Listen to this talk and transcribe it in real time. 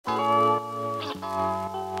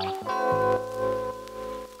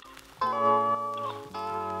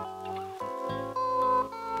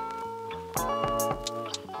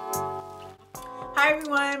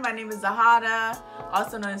everyone, my name is Zahada,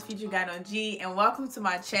 also known as Future Guide on G, and welcome to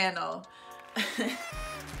my channel.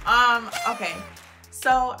 Okay,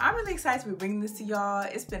 so I'm really excited to be bringing this to y'all.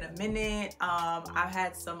 It's been a minute. I've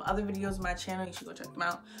had some other videos on my channel. You should go check them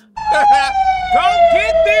out. Go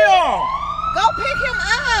get them! Go pick him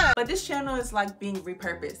up! But this channel is like being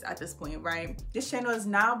repurposed at this point, right? This channel is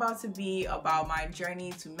now about to be about my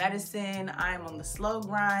journey to medicine. I'm on the slow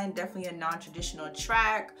grind, definitely a non-traditional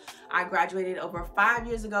track. I graduated over 5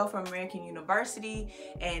 years ago from American University,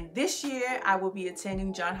 and this year I will be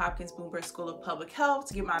attending Johns Hopkins Bloomberg School of Public Health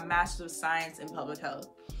to get my Master's of Science in Public Health.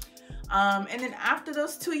 And then after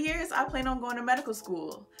those 2 years, I plan on going to medical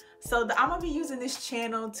school. So I'm gonna be using this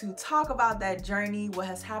channel to talk about that journey, what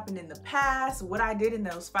has happened in the past, what I did in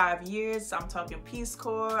those 5 years. I'm talking Peace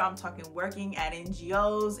Corps, I'm talking working at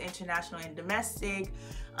NGOs, international and domestic,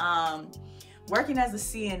 working as a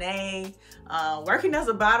CNA, working as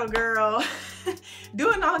a bottle girl,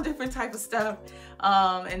 doing all different type of stuff.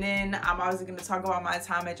 And then I'm obviously gonna talk about my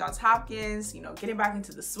time at Johns Hopkins, you know, getting back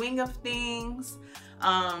into the swing of things.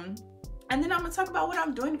 And then I'm gonna talk about what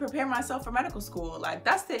I'm doing to prepare myself for medical school. Like,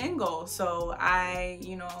 that's the end goal. So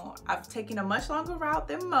I've taken a much longer route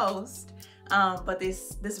than most, but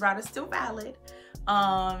this route is still valid.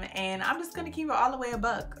 And I'm just gonna keep it all the way a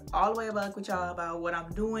buck with y'all about what I'm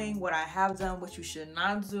doing, what I have done, what you should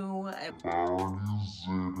not do.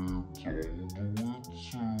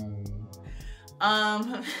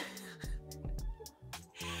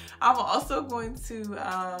 I'm also going to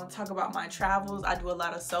talk about my travels. I do a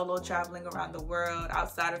lot of solo traveling around the world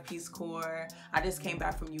outside of Peace Corps. I just came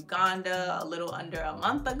back from Uganda a little under a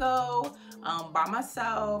month ago by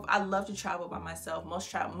myself. I love to travel by myself.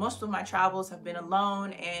 Most of my travels have been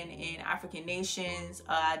alone and in African nations.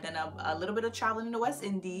 I've done a little bit of traveling in the West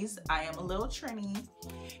Indies. I am a little Trini,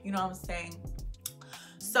 you know what I'm saying?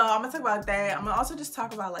 So I'm gonna talk about that. I'm gonna also just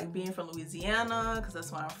talk about like being from Louisiana, because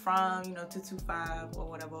that's where I'm from, you know, 225 or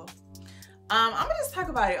whatever. I'm gonna just talk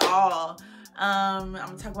about it all. I'm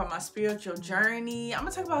gonna talk about my spiritual journey. I'm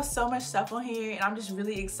gonna talk about so much stuff on here, and I'm just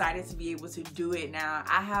really excited to be able to do it now.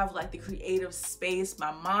 I have like the creative space,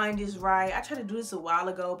 my mind is right. I tried to do this a while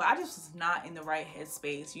ago, but I just was not in the right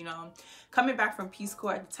headspace, you know. Coming back from Peace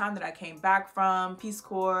Corps, at the time that I came back from Peace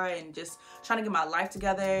Corps and just trying to get my life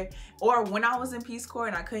together, or when I was in Peace Corps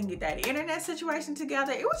and I couldn't get that internet situation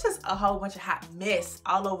together, it was just a whole bunch of hot mess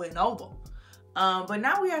all over and over. But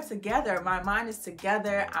now we are together. My mind is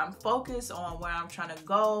together. I'm focused on where I'm trying to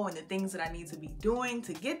go and the things that I need to be doing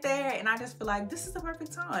to get there. And I just feel like this is the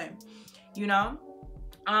perfect time, you know?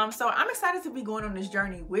 So I'm excited to be going on this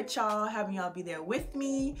journey with y'all, having y'all be there with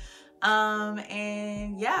me.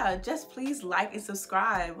 And yeah, just please like and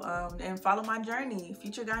subscribe, and follow my journey.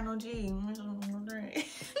 Future Guide on G.